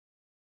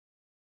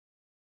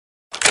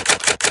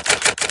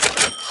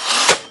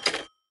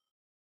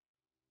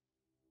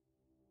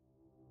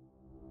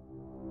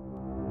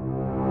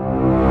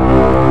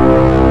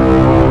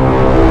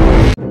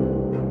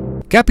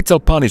Capital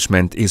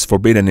punishment is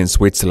forbidden in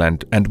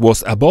Switzerland and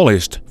was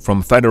abolished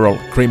from federal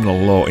criminal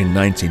law in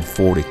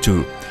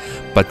 1942,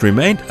 but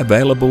remained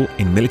available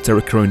in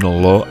military criminal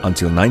law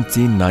until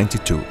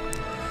 1992.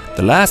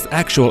 The last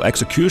actual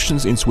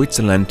executions in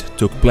Switzerland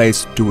took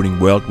place during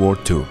World War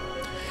II.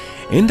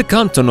 In the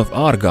canton of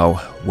Aargau,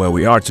 where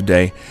we are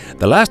today,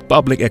 the last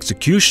public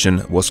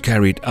execution was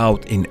carried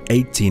out in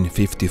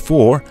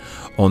 1854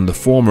 on the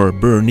former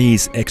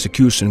Bernese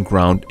execution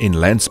ground in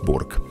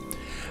Lenzburg,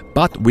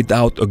 but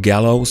without a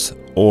gallows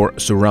or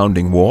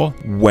surrounding wall,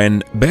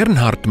 when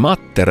Bernhard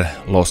Matter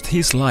lost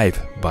his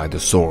life by the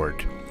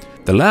sword.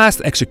 The last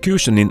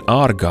execution in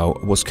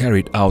Aargau was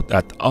carried out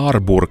at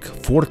Aarburg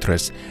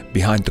fortress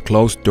behind the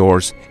closed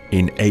doors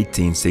in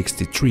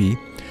 1863,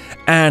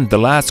 and the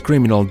last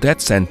criminal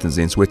death sentence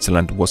in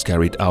Switzerland was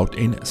carried out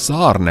in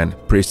Saarnen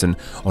prison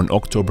on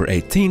October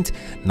 18,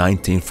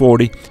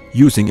 1940,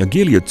 using a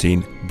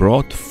guillotine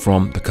brought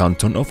from the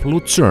canton of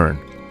Lucerne.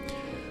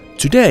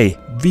 Today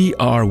we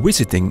are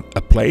visiting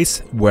a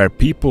place where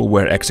people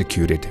were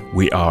executed.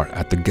 We are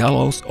at the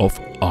gallows of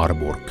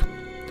Aarburg.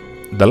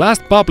 The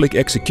last public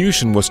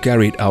execution was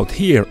carried out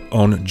here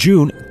on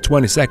June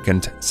 22,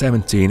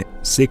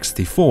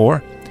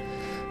 1764.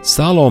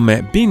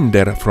 Salome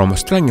Binder from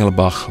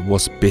Strengelbach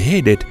was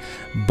beheaded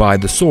by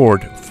the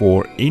sword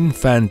for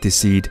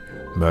infanticide,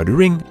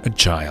 murdering a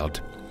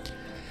child.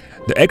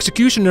 The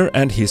executioner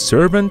and his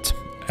servant,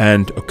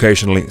 and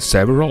occasionally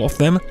several of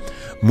them,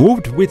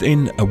 moved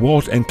within a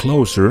walled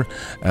enclosure,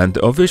 and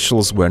the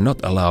officials were not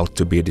allowed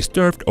to be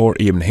disturbed or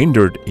even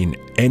hindered in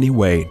any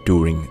way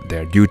during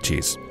their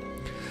duties.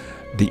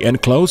 The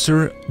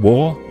enclosure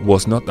wall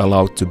was not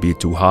allowed to be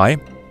too high,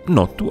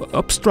 not to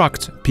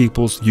obstruct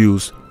people's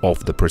use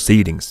of the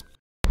proceedings.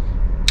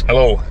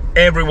 Hello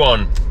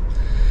everyone!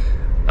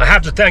 I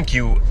have to thank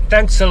you.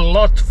 Thanks a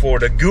lot for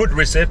the good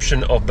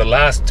reception of the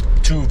last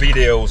two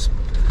videos.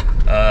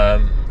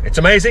 It's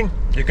amazing.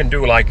 You can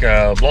do like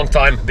long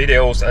time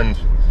videos and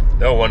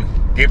no one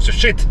gives a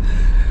shit.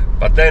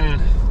 But then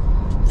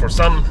for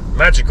some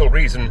magical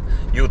reason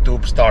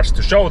YouTube starts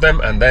to show them,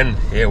 and then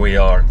here we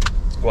are.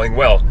 It's going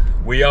well.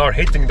 We are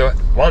hitting the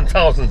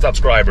 1000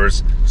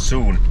 subscribers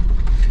soon.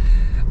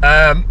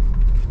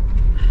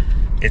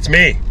 It's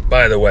me,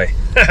 by the way.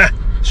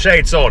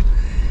 Shades on.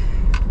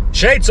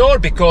 Shades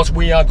on because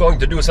we are going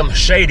to do some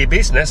shady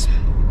business.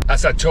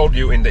 As I told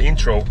you in the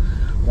intro,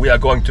 we are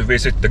going to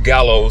visit the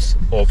gallows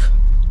of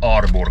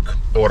Aarburg,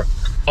 or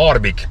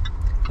Aarbig,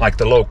 like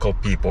the local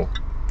people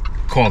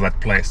call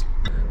that place.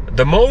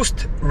 The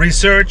most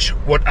research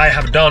what I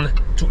have done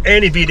to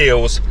any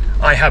videos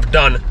I have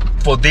done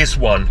for this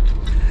one.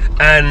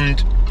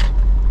 And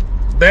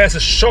there's a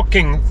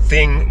shocking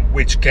thing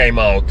which came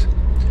out.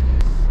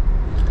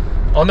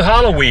 On the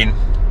Halloween,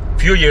 a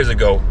few years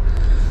ago,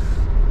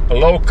 a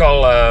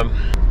local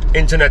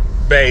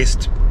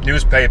internet-based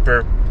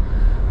newspaper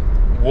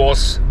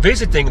was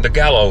visiting the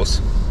gallows,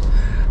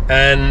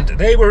 and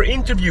they were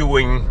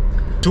interviewing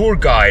tour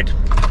guide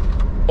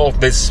of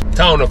this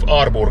town of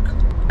Aarburg.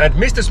 And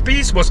Mr.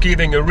 Spies was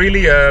giving a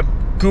really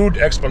good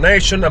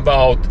explanation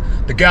about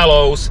the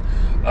gallows,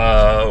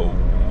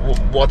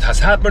 what has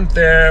happened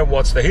there,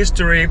 what's the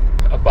history,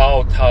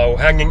 about how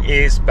hanging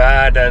is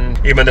bad, and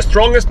even the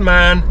strongest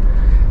man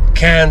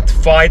can't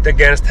fight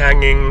against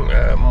hanging.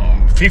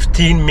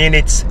 15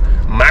 minutes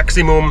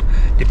maximum,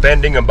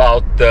 depending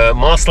about the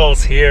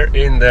muscles here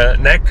in the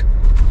neck.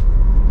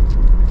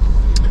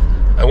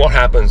 And what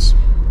happens?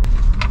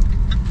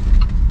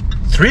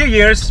 3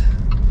 years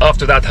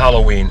after that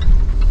Halloween,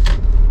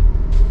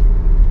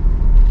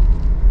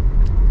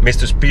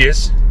 Mr.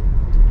 Spears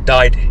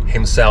died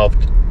himself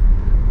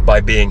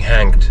by being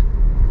hanged.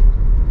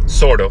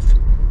 Sort of.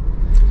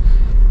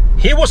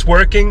 He was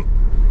working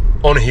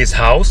on his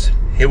house.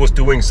 He was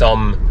doing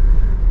some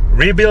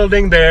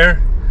rebuilding there,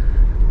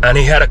 and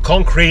he had a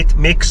concrete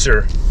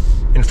mixer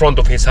in front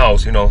of his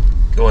house, you know,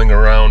 going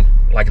around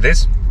like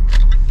this.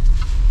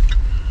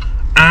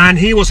 And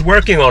he was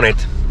working on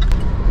it.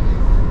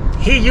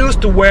 He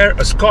used to wear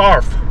a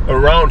scarf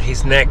around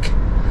his neck,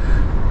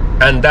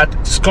 and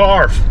that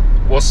scarf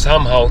was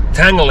somehow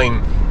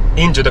tangling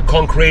into the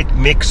concrete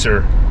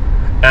mixer,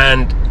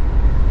 and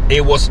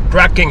it was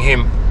dragging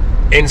him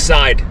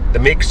inside the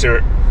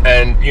mixer,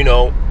 and you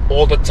know,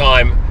 all the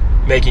time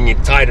making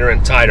it tighter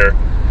and tighter.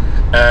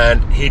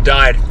 And he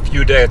died a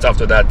few days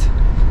after that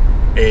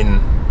in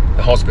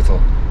the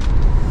hospital.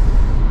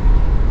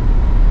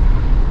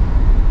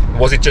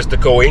 Was it just a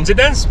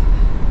coincidence?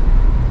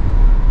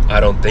 I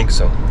don't think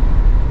so.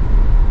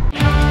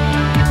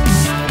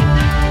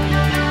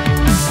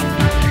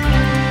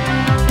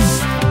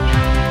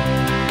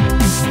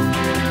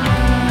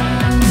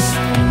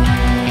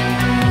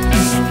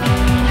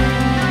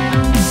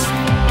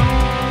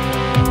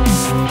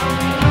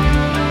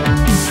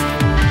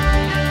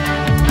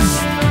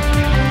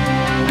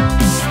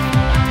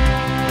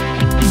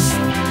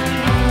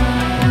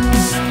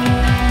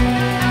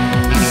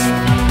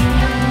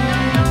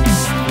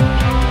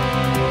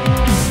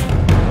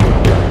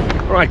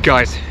 Right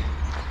guys,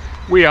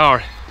 we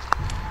are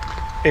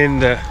in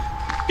the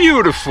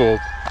beautiful,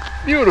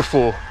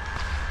 beautiful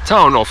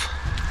town of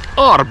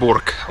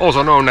Aarburg,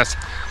 also known as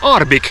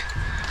Arbik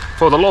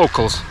for the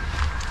locals.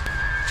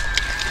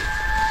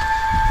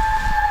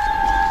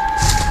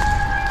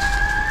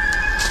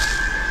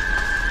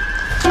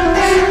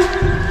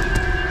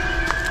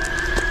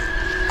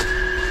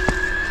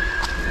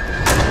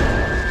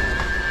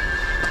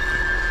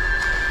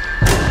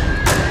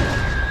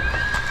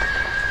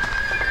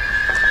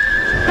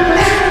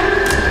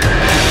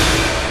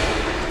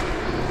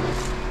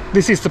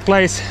 This is the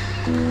place.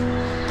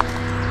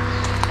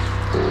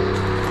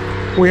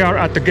 We are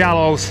at the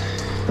gallows.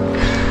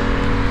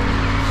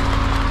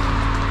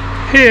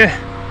 Here,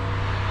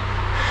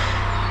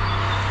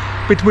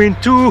 between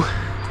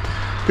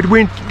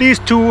these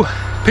two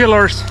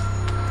pillars,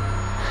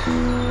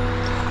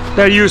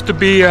 there used to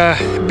be a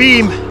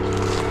beam.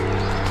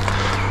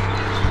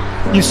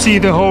 You see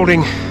the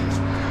holding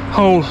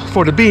hole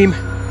for the beam,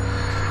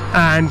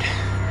 and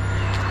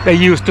they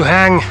used to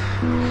hang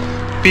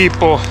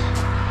people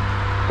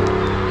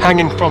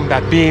hanging from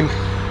that beam.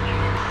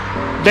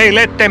 They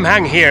let them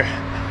hang here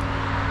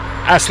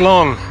as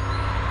long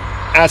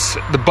as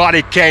the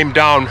body came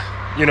down,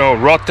 you know,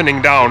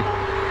 rotting down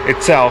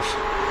itself.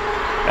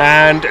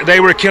 And they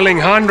were killing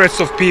hundreds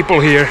of people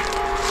here.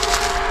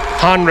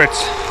 Hundreds.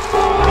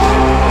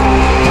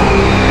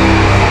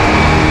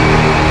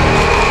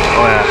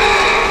 Oh, yeah.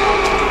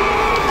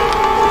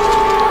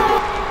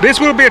 This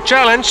will be a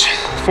challenge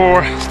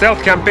for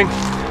stealth camping.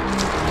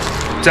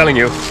 I'm telling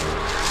you.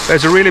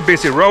 There's a really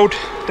busy road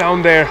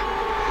down there.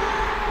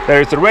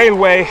 There's the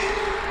railway.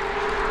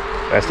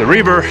 There's the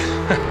river.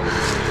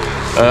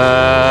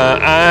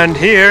 And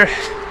here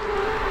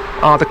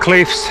are the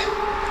cliffs.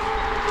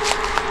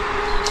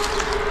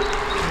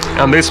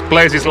 And this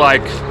place is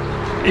like,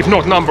 if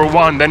not number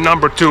one, then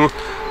number two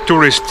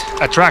tourist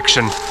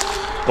attraction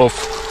of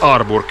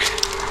Aarburg.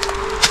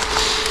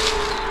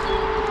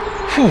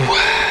 Whew.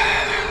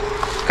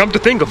 Come to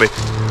think of it.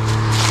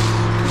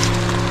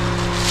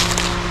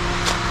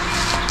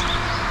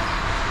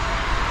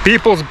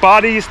 People's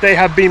bodies, they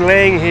have been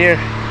laying here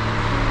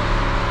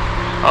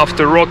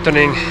after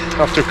rotting,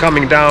 after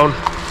coming down.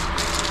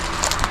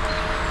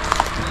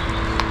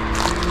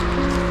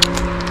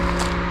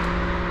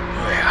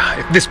 Oh yeah.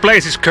 If this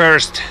place is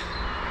cursed,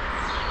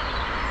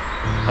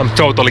 I'm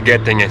totally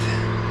getting it.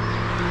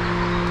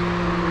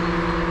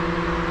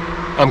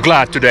 I'm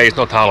glad today is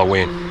not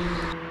Halloween.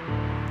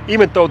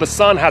 Even though the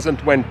sun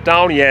hasn't went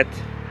down yet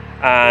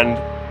and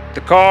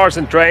the cars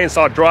and trains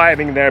are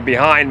driving there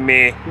behind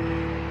me,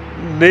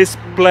 this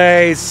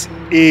place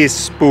is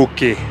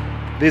spooky.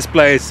 This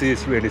place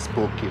is really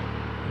spooky.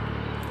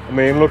 I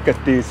mean, look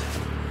at these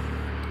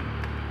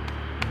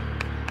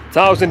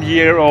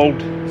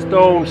 1,000-year-old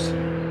stones.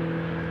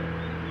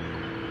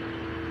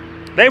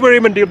 They were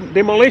even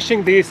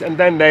demolishing these and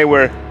then they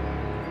were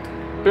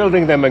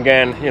building them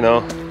again, you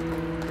know.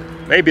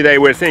 Maybe they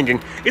were thinking.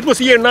 It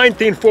was year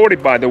 1940,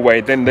 by the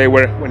way, when they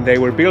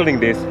were building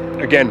this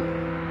again.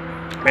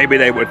 Maybe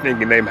they were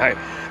thinking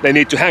they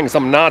need to hang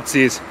some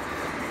Nazis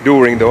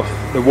during the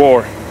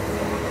war.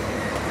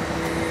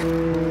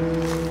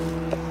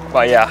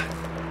 But yeah,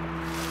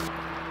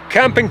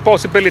 camping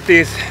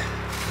possibilities,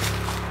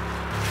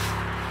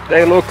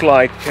 they look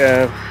like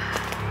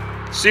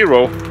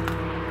zero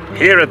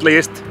here at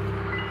least.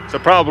 So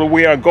probably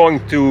we are going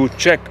to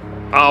check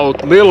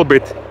out a little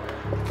bit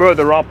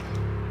further up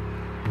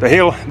the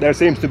hill. There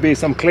seems to be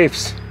some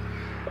cliffs.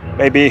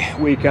 Maybe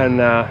we can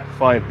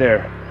find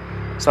there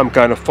some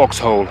kind of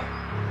foxhole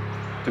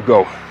to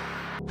go.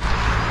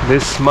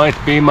 This might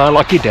be my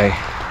lucky day.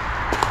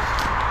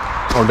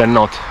 Or then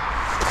not.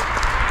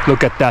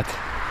 Look at that.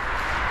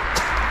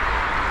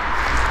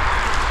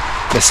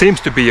 There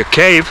seems to be a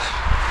cave.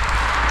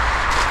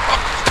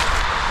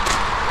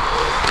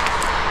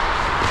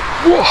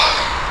 Whoa.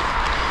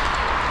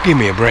 Give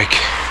me a break.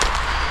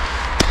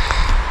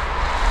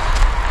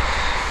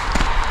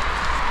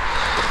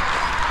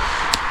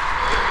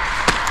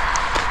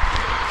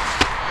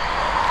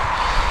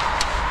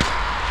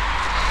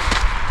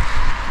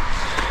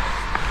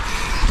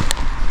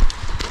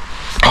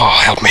 Oh,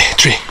 help me,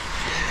 tree.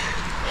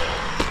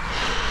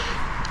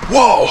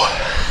 Whoa!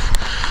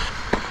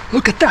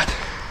 Look at that!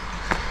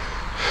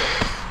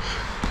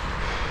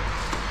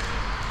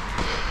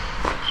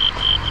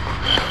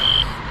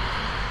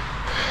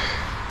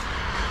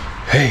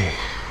 Hey!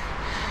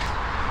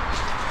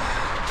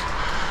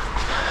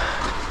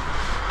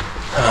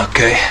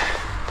 Okay.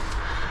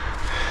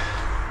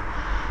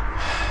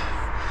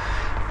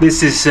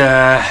 This is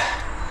a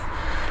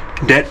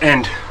dead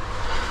end.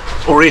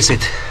 Or is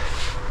it?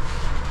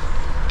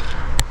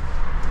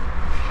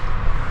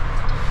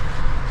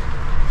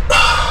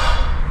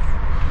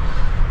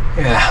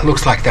 Yeah,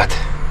 looks like that.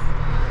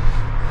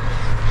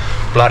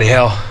 Bloody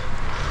hell.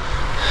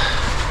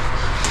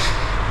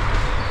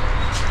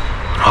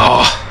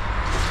 Oh.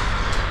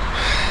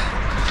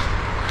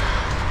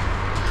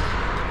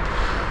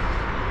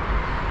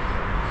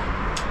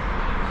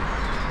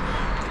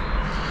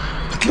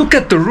 But look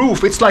at the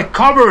roof, it's like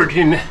covered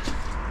in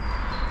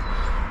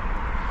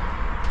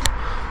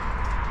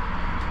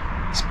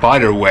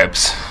spider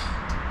webs.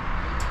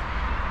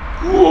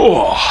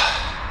 Whoa.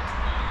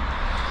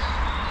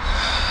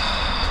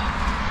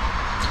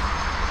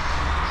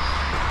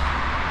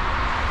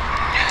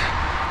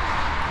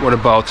 What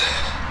about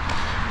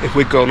if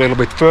we go a little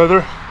bit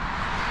further?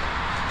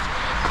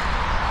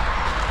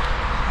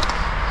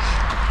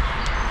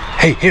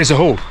 Hey, here's a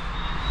hole.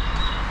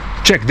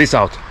 Check this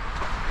out.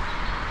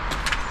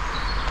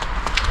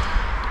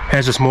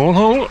 Here's a small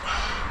hole.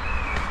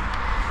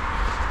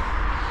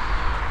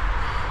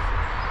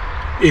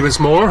 Even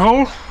smaller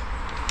hole.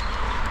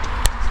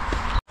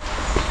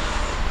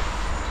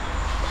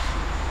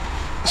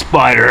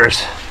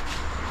 Spiders.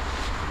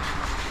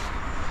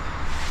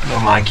 I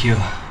don't like you.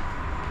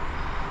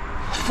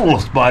 Full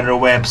of spider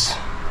webs.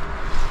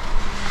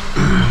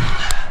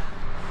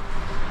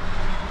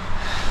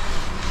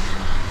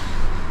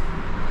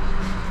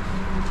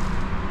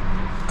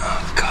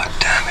 Oh, God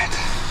damn it.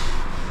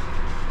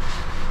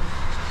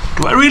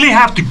 Do I really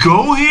have to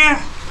go here?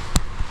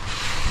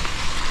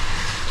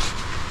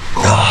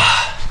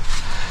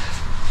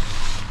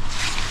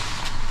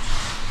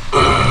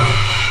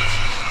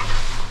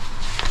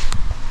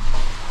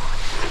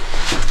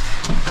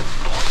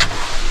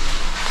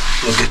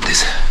 Look at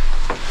this.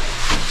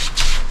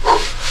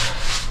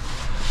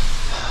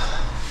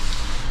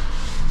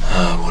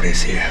 What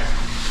is here?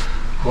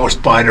 More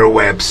spider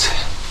webs.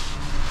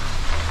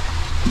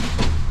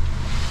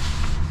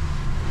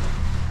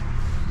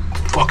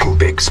 Fucking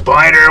big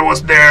spider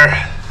was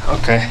there.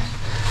 Okay.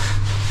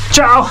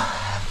 Ciao.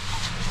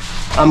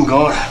 I'm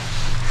going.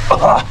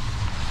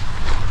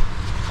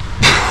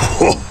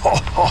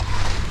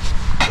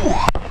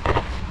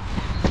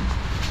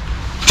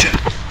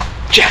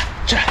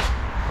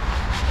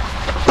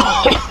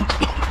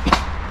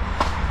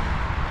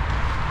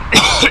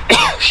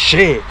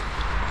 Shit.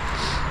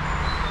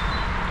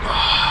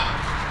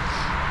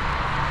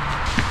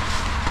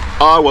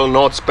 I will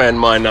not spend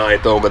my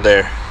night over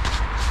there.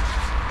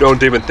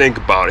 Don't even think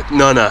about it.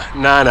 No,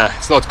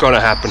 it's not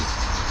gonna happen.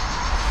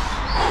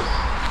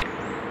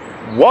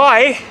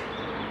 Why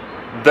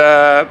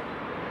the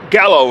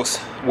gallows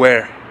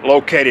were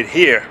located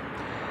here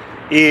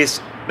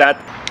is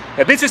that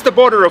this is the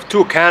border of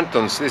two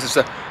cantons. This is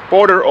the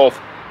border of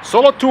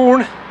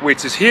Solothurn,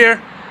 which is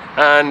here,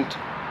 and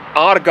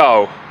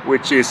Aargau,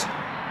 which is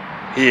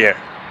here.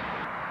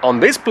 On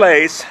this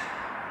place,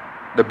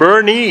 the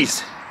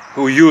Bernese,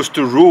 who used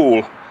to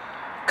rule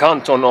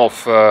canton of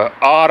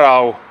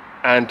Aarau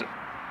and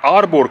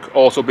Aarburg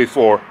also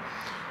before,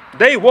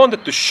 they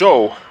wanted to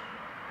show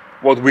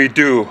what we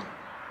do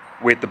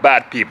with the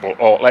bad people,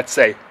 or let's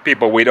say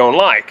people we don't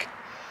like.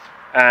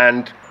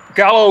 And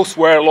gallows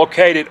were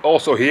located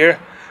also here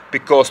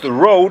because the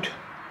road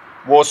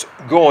was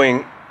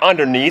going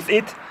underneath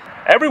it.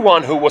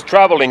 Everyone who was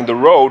traveling the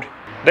road,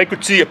 they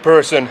could see a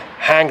person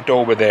hanged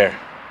over there.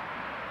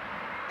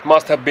 It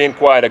must have been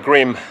quite a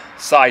grim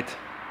sight.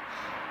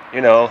 You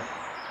know,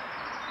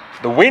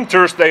 the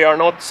winters, they are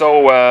not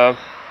so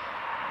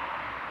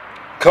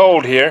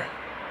cold here,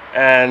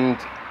 and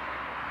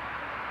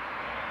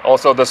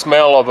also the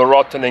smell of a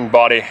rotting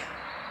body.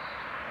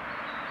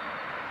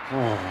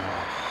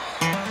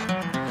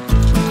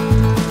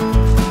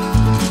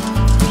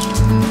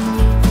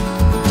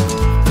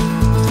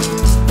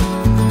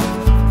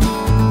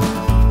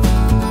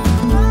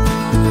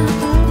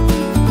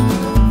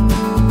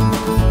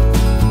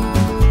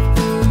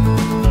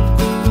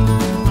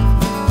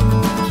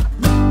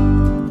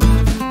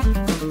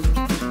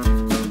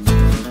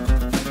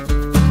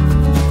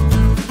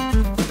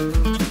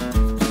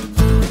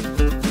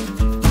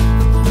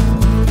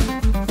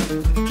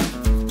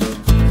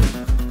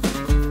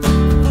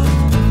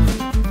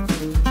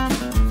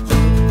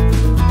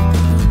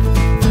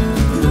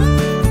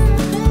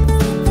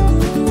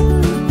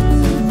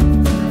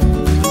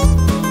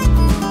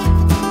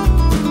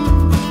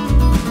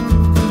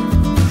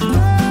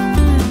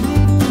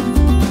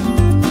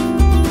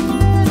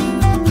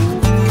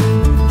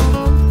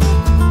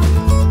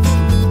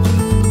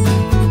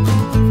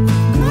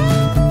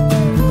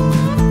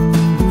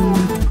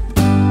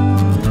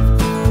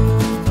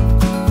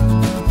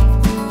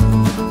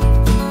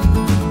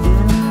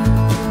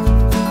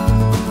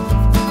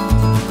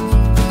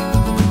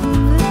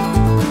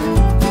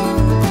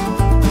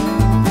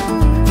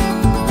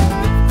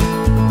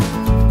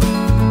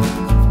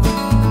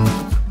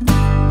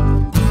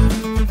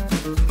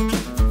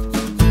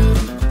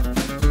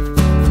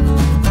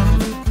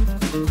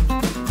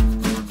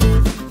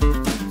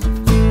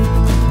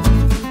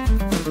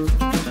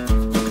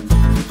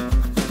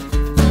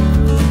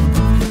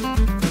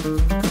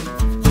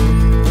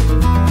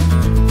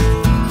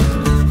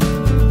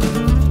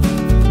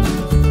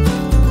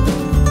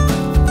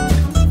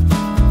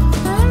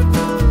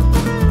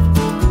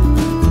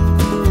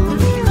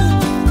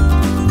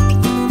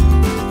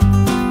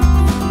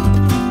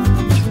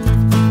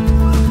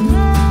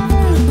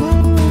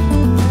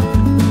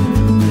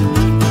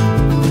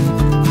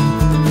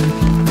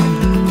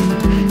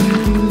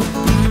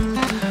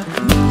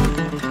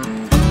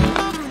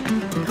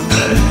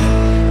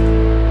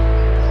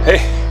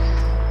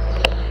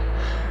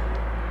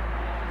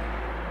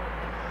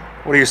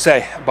 What do you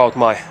say about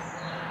my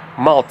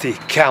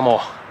multi-camo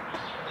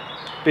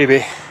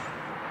BB?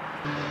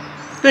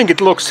 I think it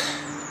looks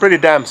pretty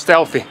damn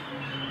stealthy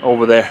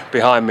over there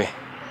behind me,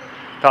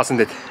 doesn't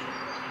it?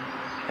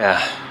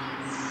 Yeah.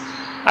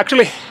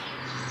 Actually,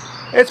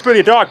 it's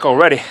pretty dark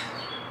already,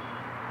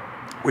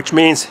 which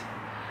means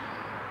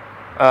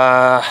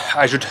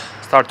I should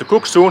start to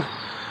cook soon.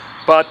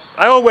 But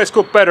I always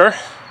cook better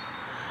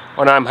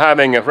when I'm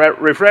having a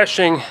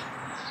refreshing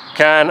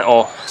can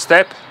or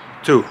step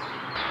 2.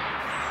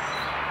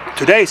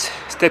 Today's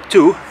step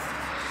 2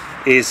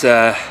 is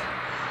a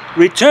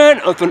return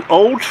of an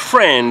old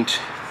friend,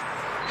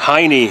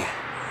 Heine.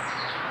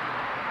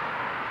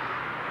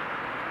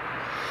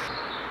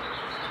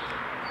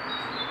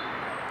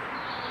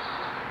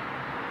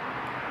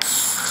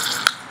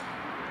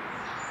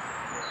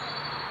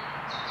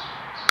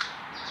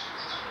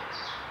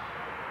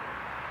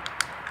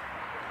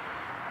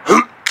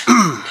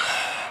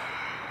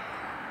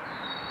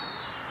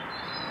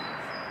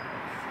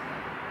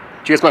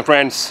 Cheers, my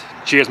friends.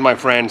 Cheers, my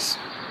friends.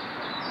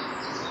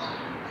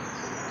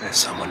 There's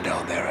someone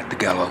down there at the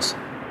gallows.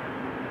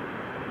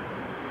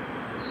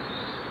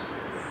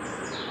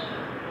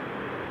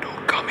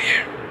 Don't come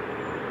here.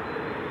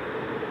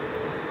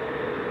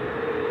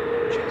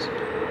 Cheers.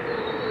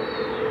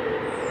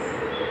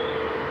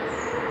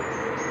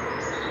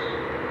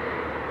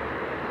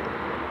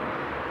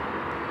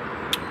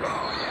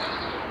 Oh yeah.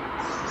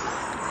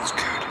 It's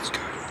good, it's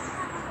good.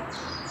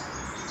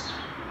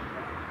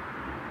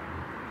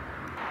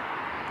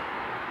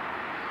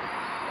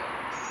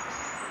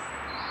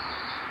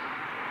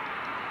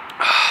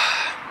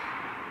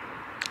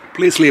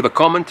 Please leave a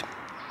comment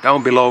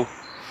down below.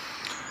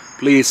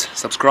 Please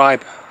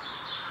subscribe,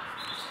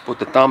 put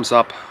the thumbs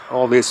up,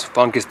 all this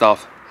funky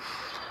stuff.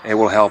 It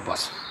will help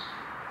us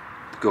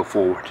to go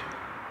forward.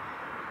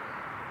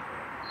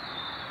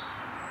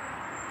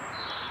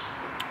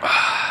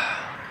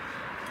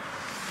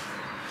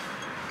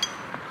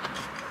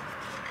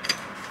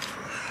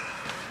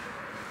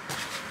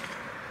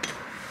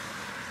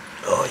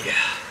 Oh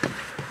yeah.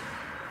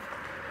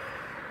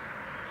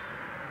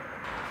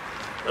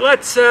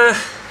 Let's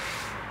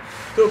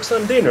cook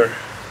some dinner.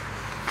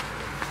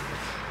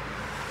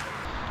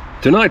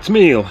 Tonight's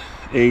meal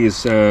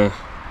is a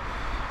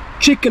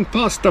chicken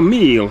pasta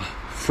meal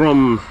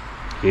from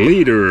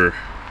Leader.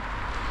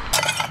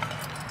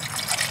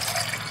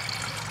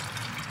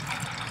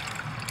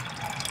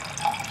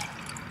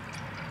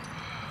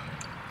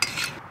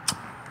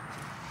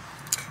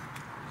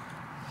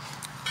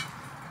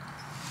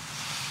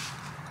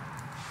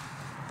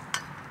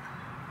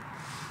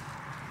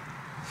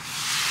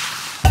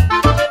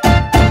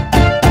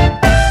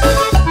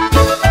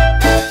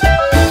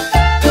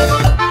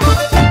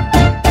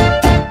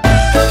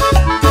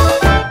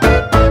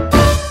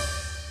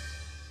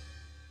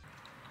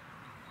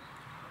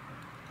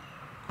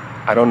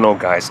 I don't know,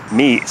 guys,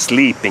 me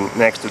sleeping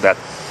next to that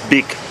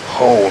big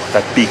hole,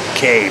 that big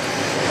cave.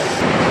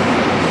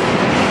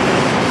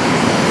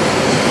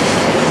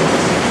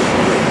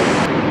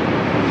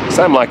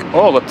 So I'm like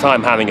all the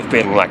time having a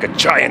feeling like a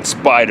giant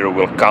spider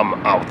will come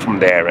out from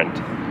there and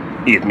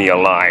eat me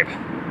alive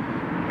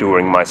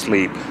during my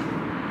sleep.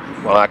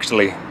 Well,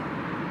 actually,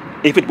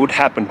 if it would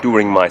happen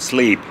during my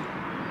sleep,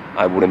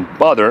 I wouldn't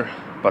bother,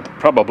 but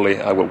probably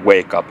I will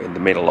wake up in the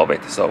middle of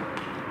it, so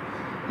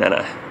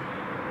nah.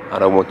 I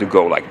don't want to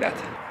go like that.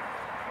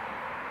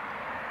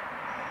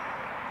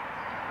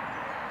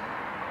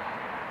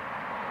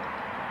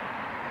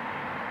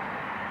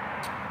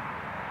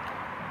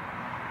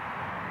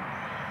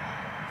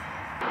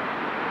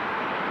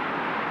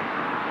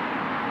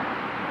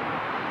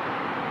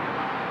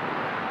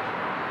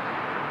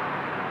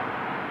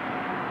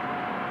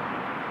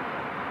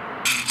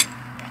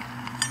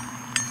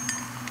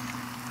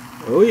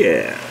 Oh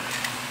yeah.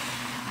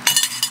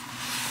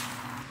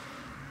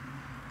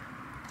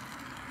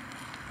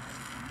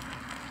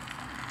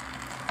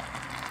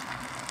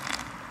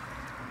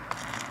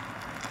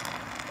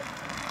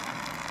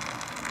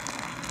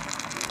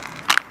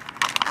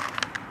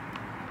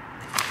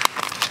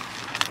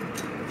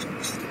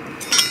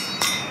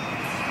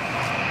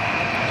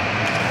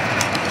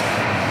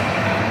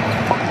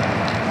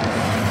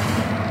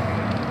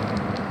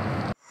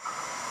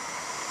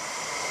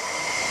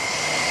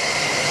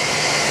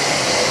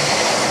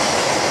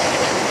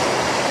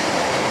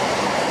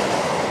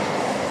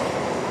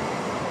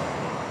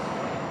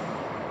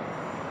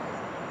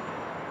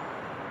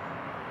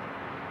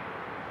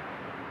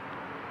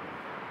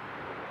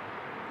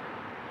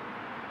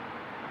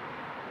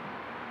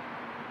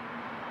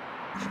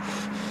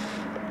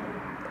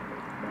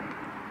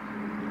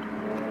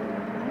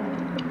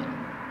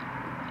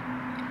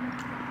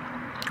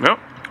 No,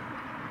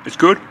 it's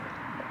good,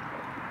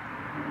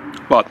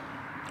 but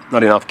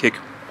not enough kick.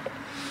 1,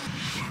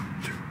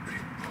 2, 3,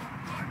 4,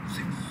 5,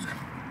 6, 7,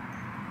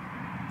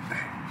 8,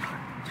 9,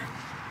 10.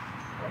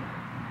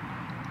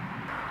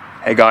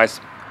 Hey guys,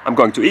 I'm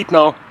going to eat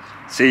now.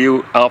 See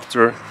you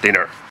after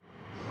dinner.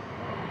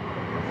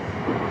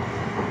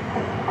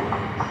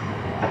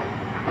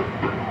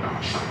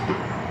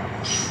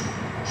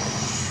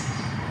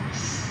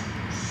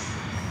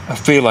 I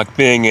feel like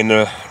being in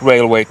a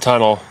railway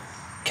tunnel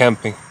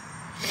camping.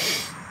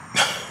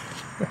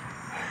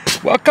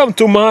 Welcome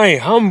to my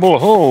humble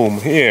home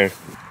here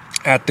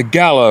at the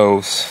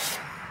gallows.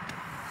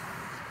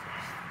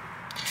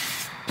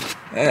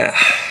 I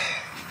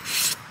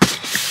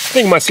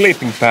think my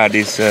sleeping pad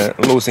is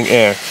losing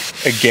air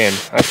again.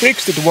 I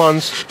fixed it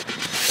once,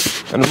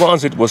 and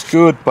once it was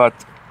good, but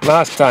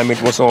last time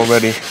it was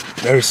already...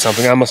 There is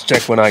something I must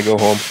check when I go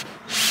home.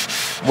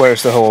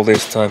 Where's the hole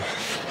this time?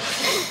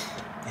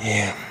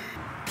 Yeah,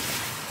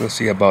 we'll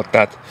see about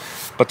that.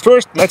 But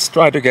first, let's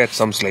try to get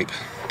some sleep.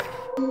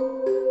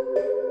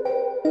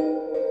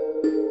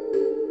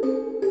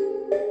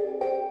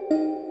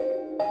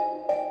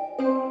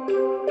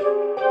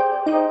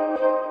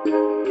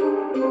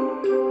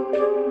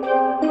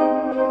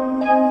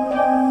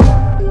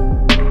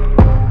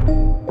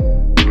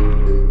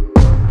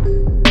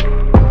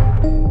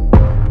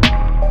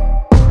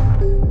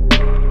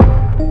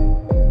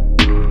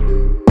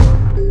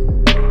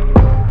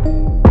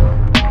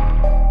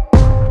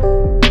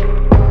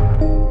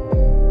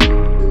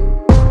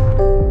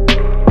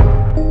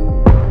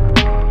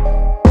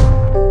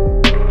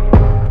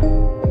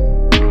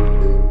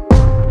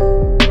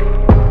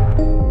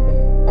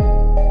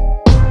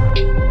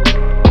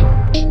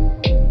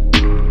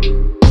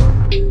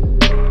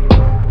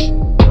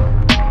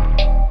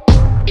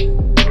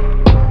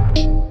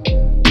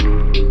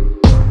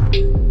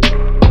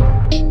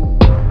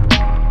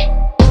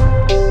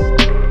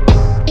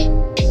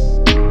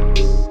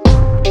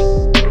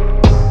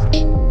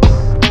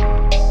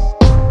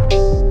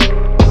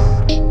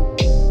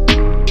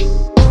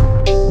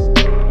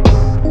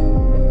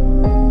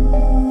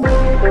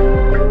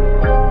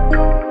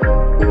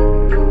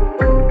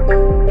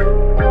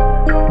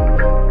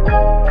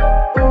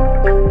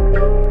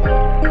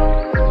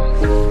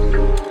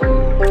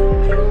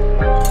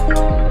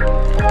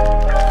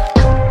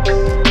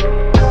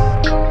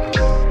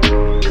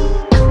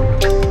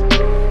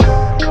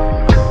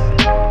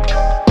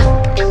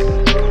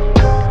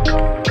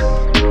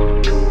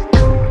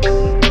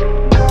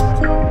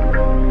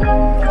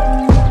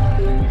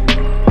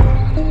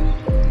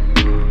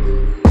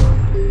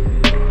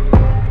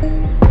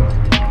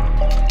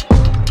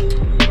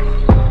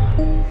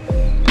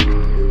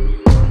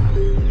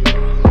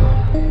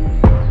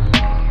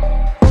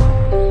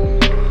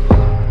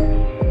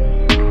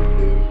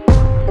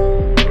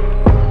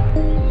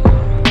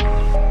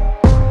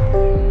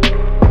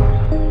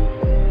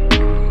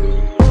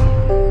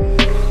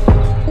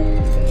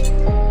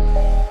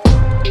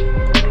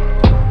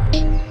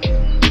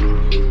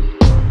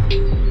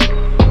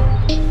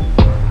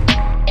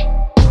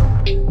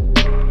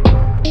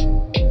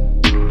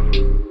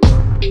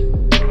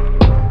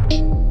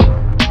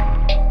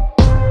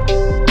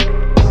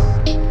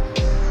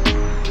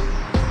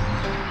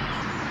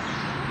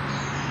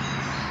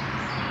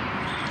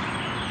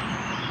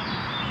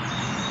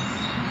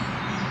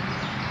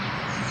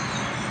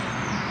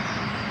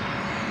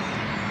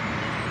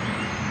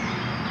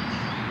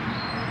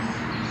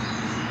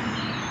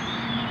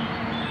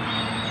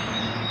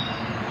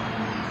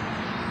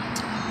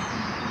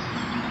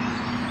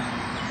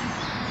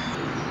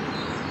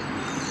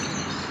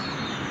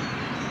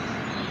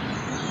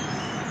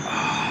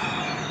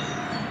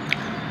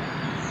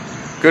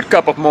 Good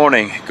cup of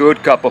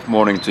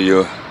morning to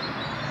you.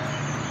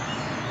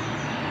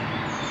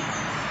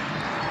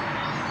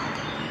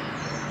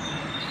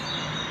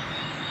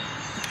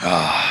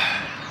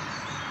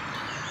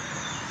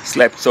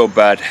 Slept so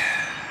bad.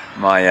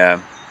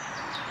 My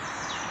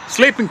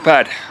sleeping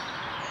pad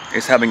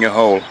is having a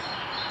hole.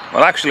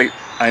 Well, actually,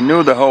 I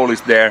knew the hole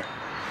is there,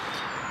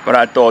 but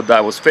I thought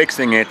I was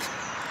fixing it,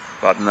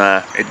 but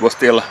nah, it was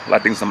still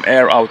letting some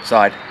air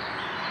outside.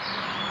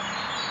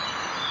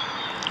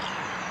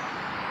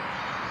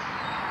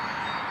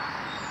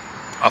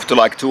 After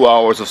like 2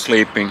 hours of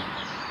sleeping,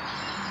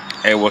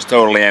 it was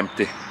totally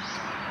empty.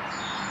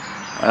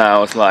 And I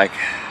was like,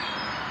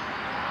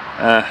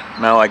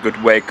 now I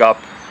could wake up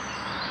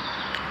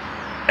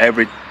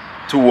every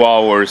 2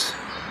 hours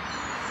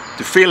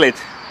to fill it,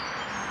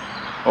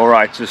 or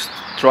I just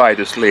try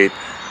to sleep.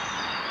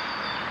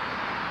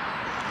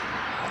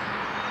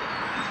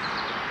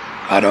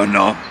 I don't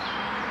know,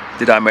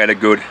 did I make a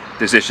good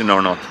decision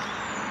or not?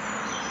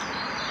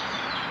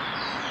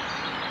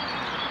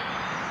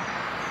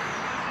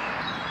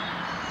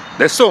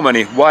 There's so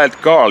many wild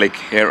garlic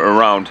here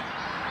around.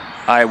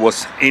 I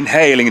was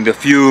inhaling the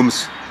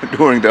fumes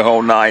during the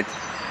whole night.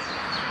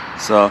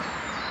 So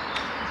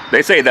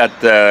they say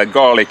that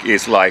garlic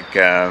is like,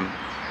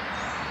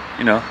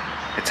 you know,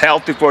 it's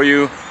healthy for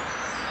you.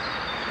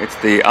 It's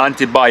the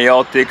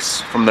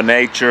antibiotics from the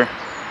nature.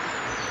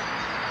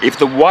 If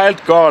the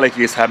wild garlic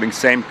is having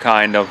same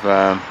kind of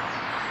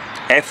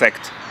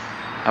effect,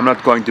 I'm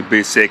not going to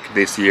be sick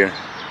this year.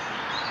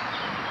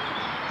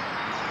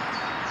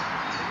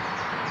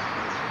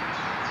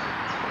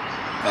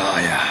 Oh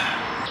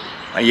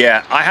yeah.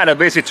 Yeah, I had a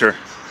visitor,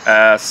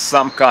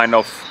 some kind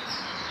of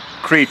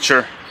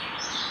creature,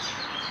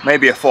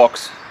 maybe a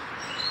fox.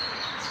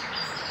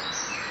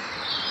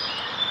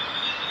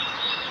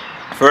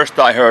 First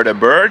I heard a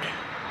bird,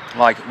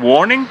 like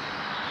warning.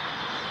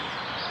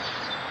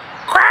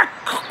 Quack,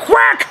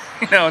 quack,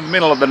 you know, in the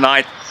middle of the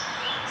night.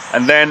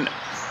 And then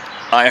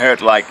I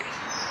heard like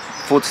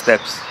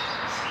footsteps.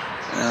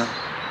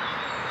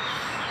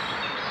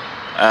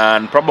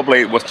 And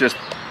probably it was just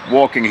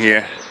walking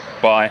here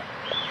by,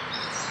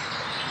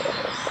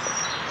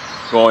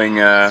 going,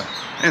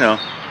 you know,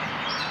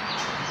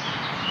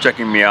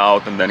 checking me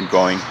out and then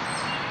going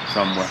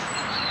somewhere.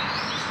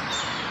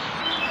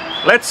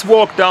 Let's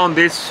walk down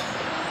this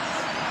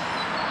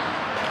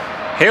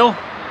hill.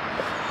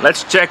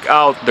 Let's check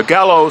out the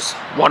gallows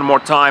one more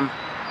time.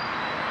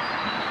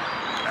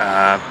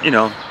 You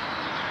know,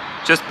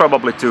 just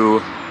probably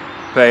to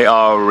pay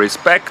our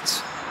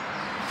respects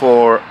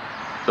for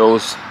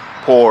those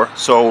poor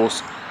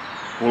souls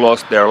who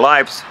lost their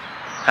lives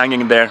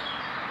hanging there.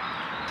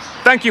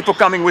 Thank you for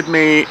coming with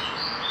me.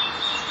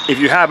 If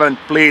you haven't,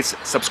 please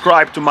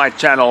subscribe to my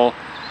channel.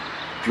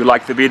 If you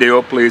like the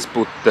video, please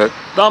put the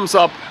thumbs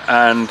up,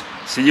 and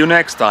see you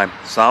next time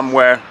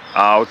somewhere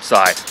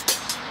outside.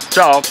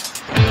 Ciao!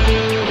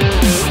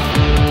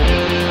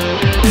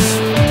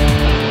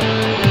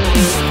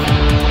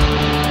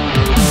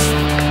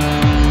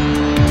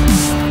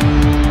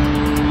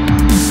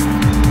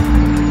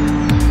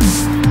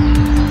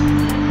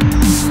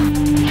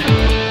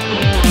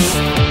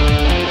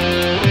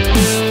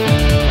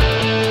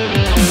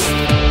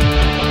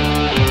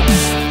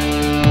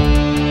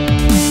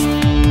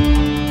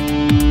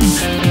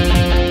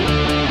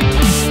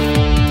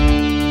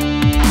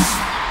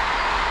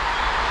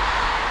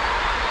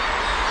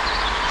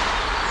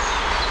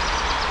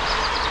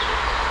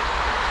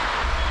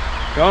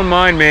 Don't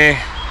mind me.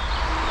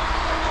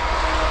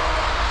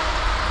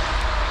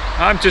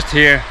 I'm just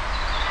here,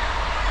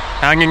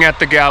 hanging at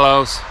the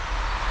gallows.